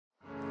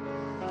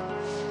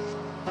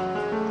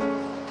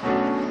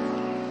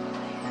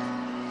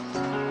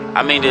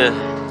I mean the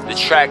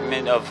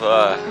trackment of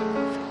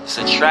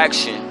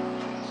subtraction.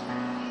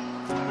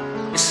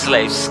 It's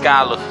Slave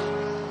Scholar.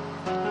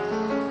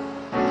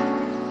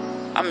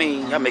 I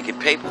mean, y'all making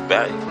paper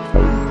about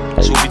it.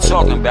 That's what we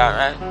talking about,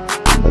 right?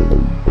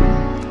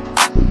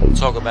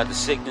 Talk about the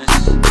sickness,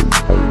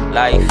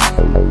 life,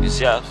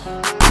 yourself.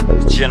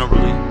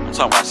 Generally, I'm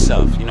talking about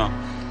self, you know.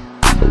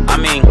 I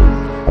mean,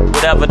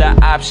 whatever the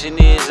option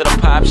is, or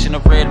the option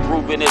of Red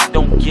Ruben, they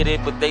don't get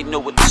it, but they know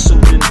what the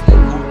soothing.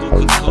 Who do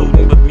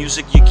concluding, but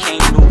music you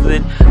can't move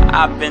it.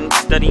 I've been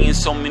studying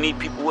so many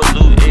people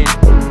alluding.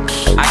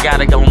 I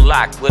gotta go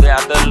lock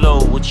without the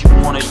load. What you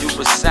wanna do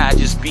besides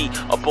just be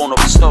up on the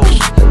stove,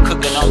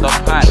 cooking on the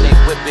pot, they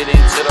whip it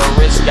into the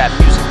wrist. Got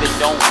music that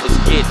don't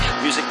forget,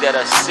 music that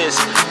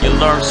assists. You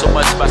learn so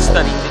much by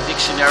studying the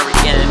dictionary,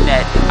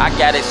 internet. I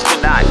got it,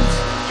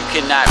 you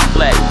cannot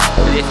flex.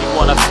 But if you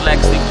wanna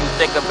flex, then you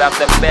think about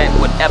the bet.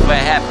 Whatever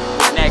happened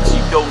with next,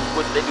 you don't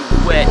what they do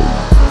wet.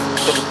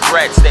 The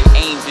threats they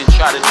aimed and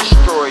try to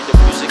destroy. The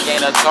music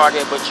ain't a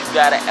target, but you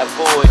gotta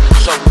avoid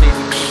so many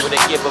people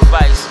that give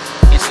advice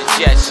and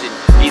suggestion.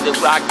 Either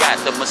I got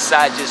the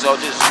massages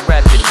or just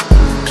rapping.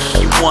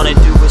 You wanna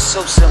do it so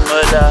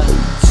similar,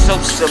 so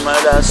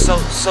similar, so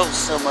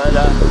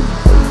similar.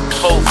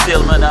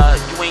 Fulfilling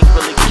you ain't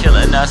really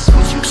killing us.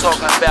 What you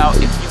talking about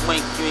if you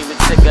ain't even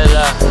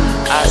particular?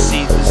 I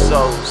see the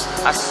souls,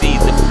 I see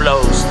the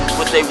flows.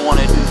 What they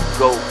wanna do,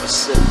 go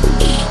Pacific.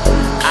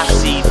 I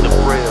see the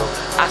real,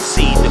 I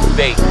see the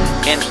fake,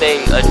 and they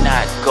are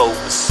not go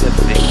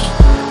Pacific.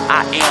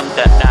 I am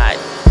the not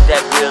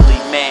that really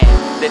man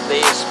that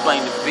they explain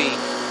to be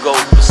go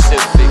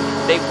Pacific.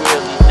 They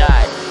really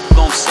not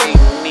gonna save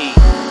me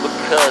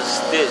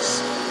because this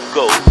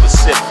go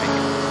Pacific.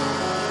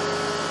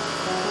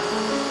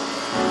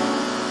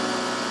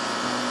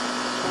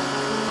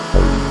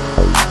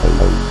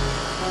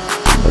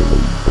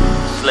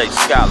 Slave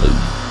Scholar.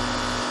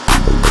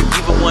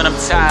 Even when I'm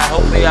tired,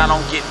 hopefully I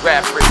don't get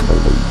rapid.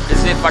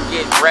 Cause if I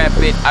get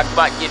rapid, I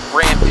might get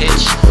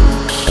rampage.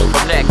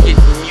 From that,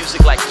 getting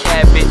music like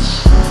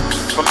cabbage.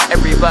 From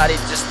everybody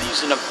just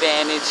using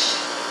advantage.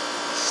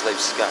 Slave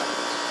Scholar.